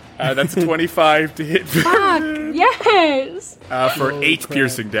 Oh, That's a 25 to hit fuck. Yes. for 8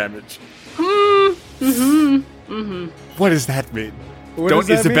 piercing damage. What does that mean? What Don't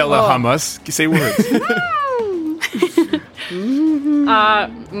does that Isabella mean? hum us. Say words.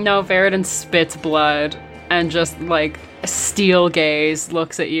 No, Veridin spits blood and just like a steel gaze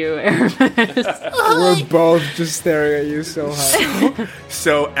looks at you, Aramis. We're both just staring at you so hard.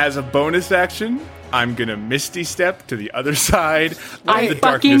 So, as a bonus action, I'm gonna Misty Step to the other side of I the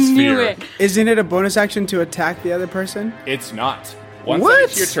fucking darkness knew sphere. it. Isn't it a bonus action to attack the other person? It's not. Once What? on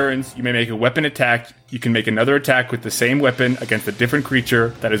each of your turns, you may make a weapon attack. You can make another attack with the same weapon against a different creature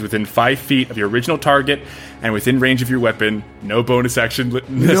that is within 5 feet of your original target and within range of your weapon. No bonus action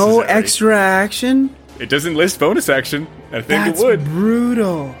necessary. No extra action? It doesn't list bonus action. I think That's it would.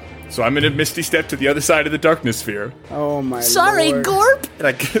 brutal. So I'm going to Misty Step to the other side of the darkness sphere. Oh my Sorry, lord. Gorp. And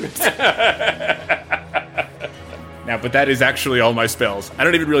I Now, but that is actually all my spells. I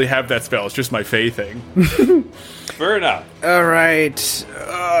don't even really have that spell. It's just my Fae thing. Fair enough. All right.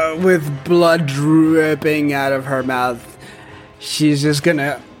 With blood dripping out of her mouth, she's just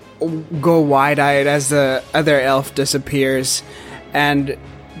gonna go wide-eyed as the other elf disappears.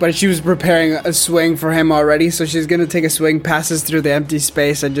 But she was preparing a swing for him already, so she's gonna take a swing, passes through the empty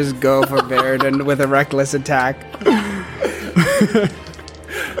space, and just go for Veridon with a reckless attack.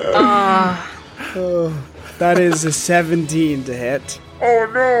 That is a 17 to hit. Oh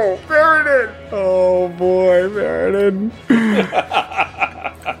no, Veridon! Oh boy, Veridon.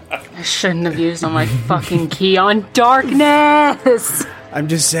 I shouldn't have used all my fucking key on darkness. I'm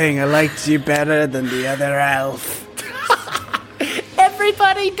just saying, I liked you better than the other elf.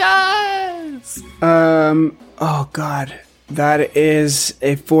 Everybody does. Oh god, that is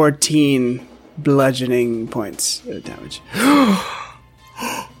a 14 bludgeoning points of damage.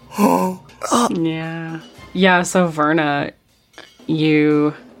 Yeah, so Verna,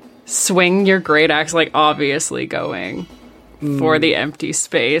 you swing your great axe, like obviously going for the empty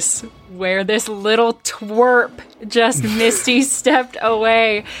space where this little twerp just misty stepped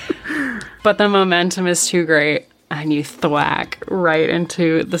away. But the momentum is too great, and you thwack right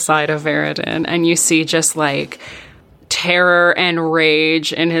into the side of Veridon, and you see just like terror and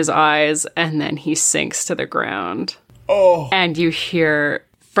rage in his eyes, and then he sinks to the ground. Oh. And you hear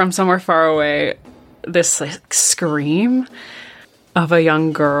from somewhere far away this like scream of a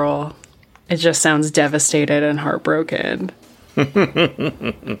young girl. It just sounds devastated and heartbroken. And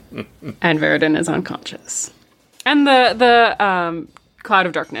Veridon is unconscious. And the cloud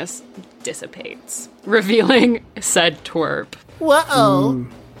of darkness dissipates, revealing said twerp. Whoa.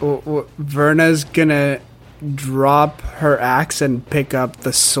 Verna's gonna drop her axe and pick up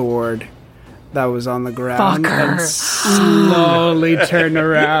the sword that was on the ground Fucker. and slowly turn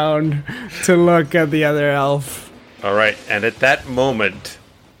around to look at the other elf. All right, and at that moment,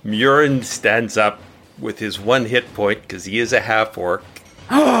 Murin stands up with his 1 hit point, because he is a half-orc,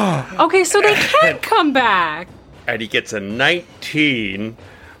 Okay, so they can't come back. and he gets a 19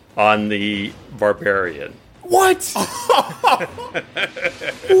 on the barbarian. What?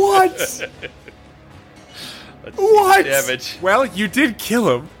 What? Let's see What? the damage. Well, you did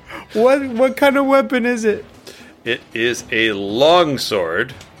kill him. What kind of weapon is it? It is a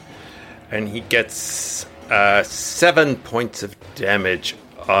longsword, and he gets 7 points of damage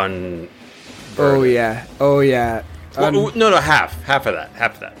on. Oh yeah. No, half of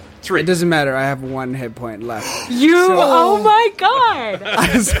that. 3. It doesn't matter. I have 1 hit point left. Oh my god!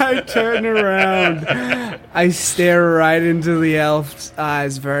 As I turn around, I stare right into the elf's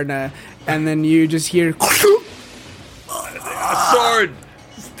eyes, Verna, and then you just hear. A sword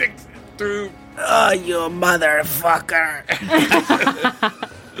sticks through. Oh, you motherfucker!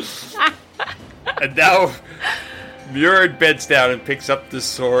 And now Murin bends down and picks up the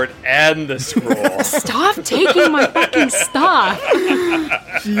sword and the scroll. Stop taking my fucking stuff.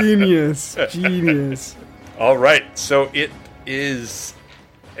 Genius. All right, so it is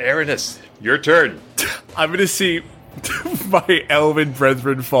Aranis. Your turn. I'm going to see my elven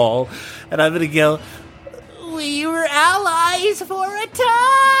brethren fall, and I'm going to go, We were allies for a time.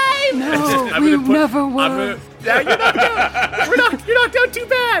 No, we never were. you're not doing too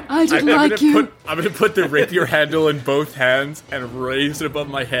bad. I didn't like you. I'm going to put the rapier handle in both hands and raise it above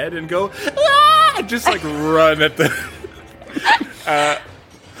my head and go, ah! And just like run at the...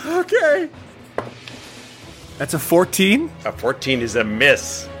 Okay. That's a 14? A 14 is a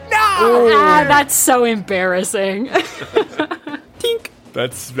miss. That's so embarrassing. Tink.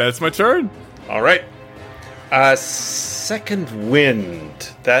 That's my turn. All right. Second wind.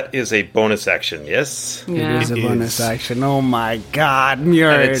 That is a bonus action, yes? Yeah. It is a bonus action. Oh my god,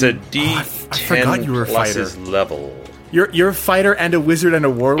 Murin. And it's a D10 I forgot you were a plus fighter. his level. You're a fighter and a wizard and a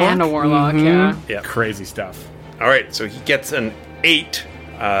warlock? And a warlock, yeah. Yeah. Crazy stuff. All right, so he gets an 8.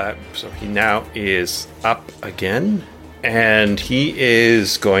 So he now is up again. And he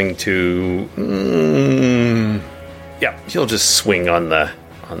is going to... he'll just swing on the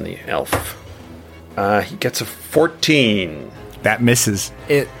elf. He gets a 14. That misses.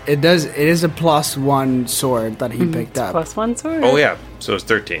 It is a +1 sword that he picked up. +1 sword? Oh, yeah. So it's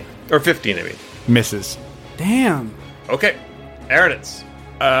 13. Or 15, I mean. Misses. Damn. Okay. Aranitz.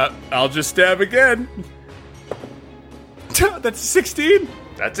 I'll just stab again. That's 16.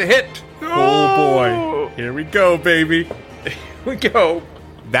 That's a hit. Oh boy. Here we go, baby. Here we go.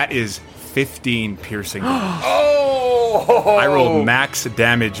 That is 15 piercing. Oh! I rolled max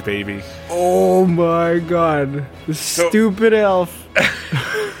damage, baby. Oh my god. The stupid elf.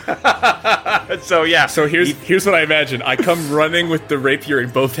 So yeah. So here's what I imagine. I come running with the rapier in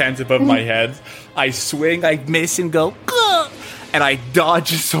both hands above my head. I swing, I miss and go, "Gah!" And I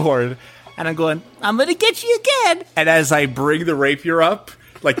dodge a sword. And I'm going, I'm going to get you again. And as I bring the rapier up,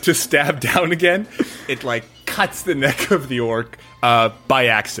 like to stab down again, it like cuts the neck of the orc by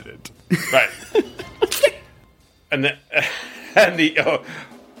accident. Right. and the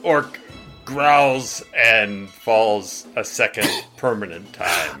orc growls and falls a second permanent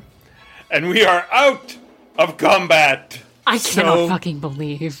time. And we are out of combat. I cannot fucking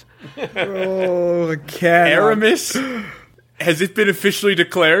believe. Oh, I can't. Aramis, has it been officially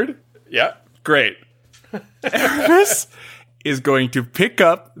declared? Yeah. Great. Aramis is going to pick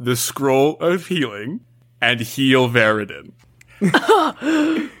up the scroll of healing and heal Veridin.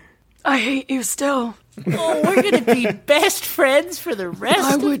 I hate you still. Oh, we're going to be best friends for the rest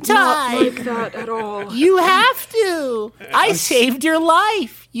I of would time. not like that at all. You have to. I saved your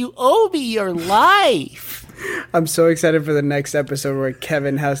life. You owe me your life. I'm so excited for the next episode where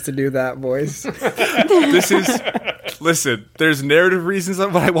Kevin has to do that voice. Listen, there's narrative reasons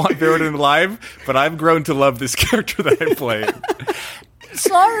why I want Veridin alive, but I've grown to love this character that I'm playing.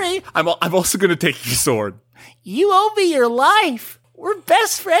 Sorry. I'm also going to take your sword. You owe me your life. We're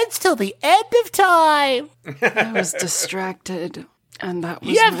best friends till the end of time. I was distracted, and that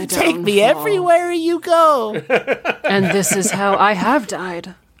was You have my to take me downfall. everywhere you go. And this is how I have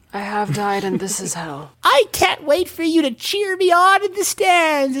died. I have died, and this is hell. I can't wait for you to cheer me on in the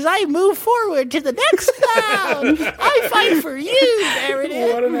stands as I move forward to the next round. I fight for you,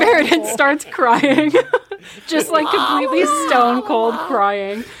 Veridin. Veridin starts crying. Just like completely stone cold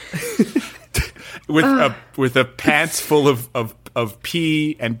crying. With a pants full of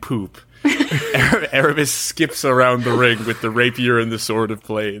pee and poop. Aramis skips around the ring with the rapier and the sword of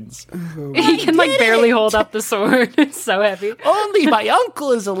plains. He can like barely hold up the sword. It's so heavy. Only my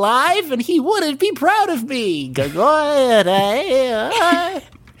uncle is alive, and he wouldn't be proud of me. Pick up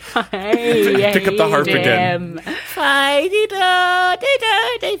the harp again.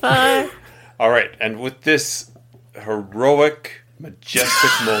 All right, and with this heroic,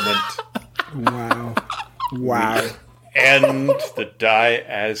 majestic moment, Wow. end the Die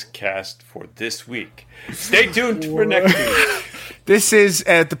As cast for this week. Stay tuned for next week. This is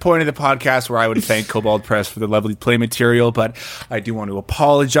at the point of the podcast where I would thank Kobold Press for the lovely play material, but I do want to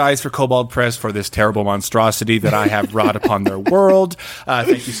apologize for Kobold Press for this terrible monstrosity that I have wrought upon their world.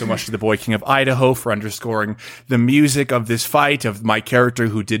 Thank you so much to the Boy King of Idaho for underscoring the music of this fight of my character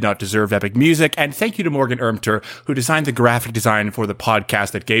who did not deserve epic music, and thank you to Morgan Ermter who designed the graphic design for the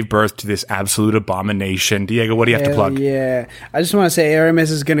podcast that gave birth to this absolute abomination. Diego, what do you have to plug? Yeah. I just want to say Aramis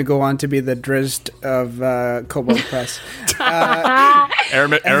is going to go on to be the Drizzt of Kobold Press.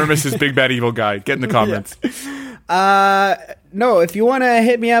 Aramis is big bad evil guy. Get in the comments. No, if you want to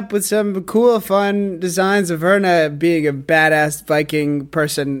hit me up with some cool, fun designs of Verna being a badass Viking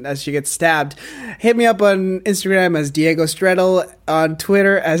person as she gets stabbed, hit me up on Instagram as Diego Strettle, on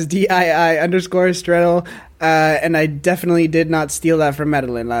Twitter as DII_Strettle, and I definitely did not steal that from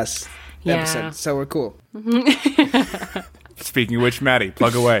Madeline last episode, so we're cool. Speaking of which, Maddie,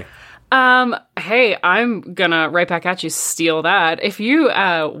 plug away. Hey, I'm gonna right back at you, steal that. If you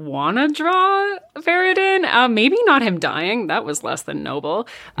wanna draw Veridin, maybe not him dying, that was less than noble,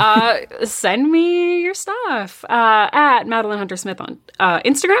 send me your stuff at Madeline Hunter Smith on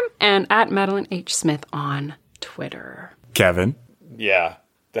Instagram and at Madeline H. Smith on Twitter. Kevin? Yeah,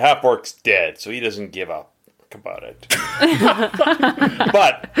 the half-orc's dead, so he doesn't give up about it.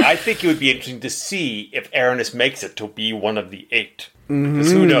 But I think it would be interesting to see if Aramis makes it to be one of the 8.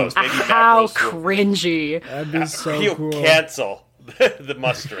 Because who knows? Maybe How Mavros will- cringy. That'd be so he'll cool. cancel the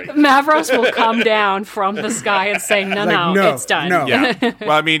mustering. Mavros will come down from the sky and say, no, it's done. no. Yeah.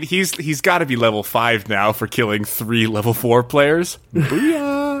 Well, I mean, he's got to be level 5 now for killing 3 level 4 players.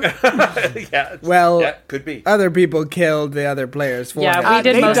 Yeah, Well, yeah, could be. other people killed the other players for him. Yeah, we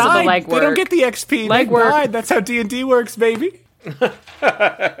did most of the legwork. They don't get the XP. They Legwork. died. That's how D&D works, baby.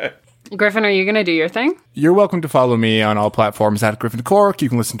 Griffin, are you going to do your thing? You're welcome to follow me on all platforms at Griffin Cork. You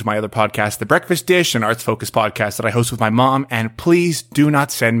can listen to my other podcast, The Breakfast Dish, an arts-focused podcast that I host with my mom. And please do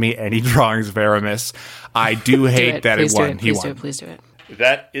not send me any drawings of Aramis. I do hate that it won. He won. Please do it.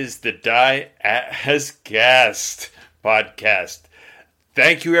 That is the Die As Cast podcast.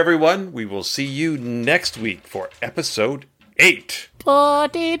 Thank you, everyone. We will see you next week for episode 8.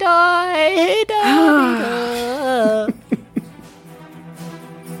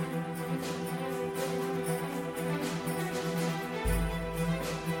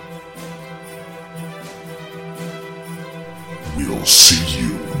 We'll see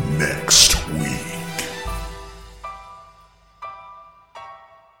you next week.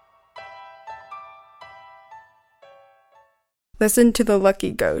 Listen to the Lucky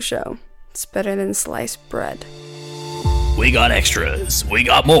Go Show. It's better than sliced bread. We got extras. We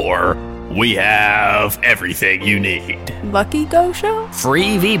got more. We have everything you need. Lucky Go Show?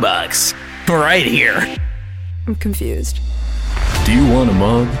 Free V-Bucks. Right here. I'm confused. Do you want a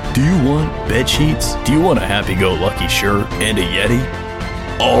mug? Do you want bed sheets? Do you want a happy-go-lucky shirt and a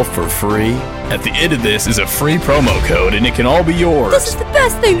Yeti? All for free? At the end of this is a free promo code, and it can all be yours. This is the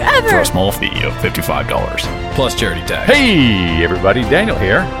best thing ever! For a small fee of $55, plus charity tax. Hey, everybody, Daniel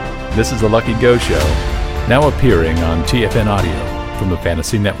here. This is the Lucky Go Show, now appearing on TFN Audio from the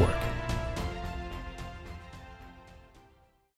Fantasy Network.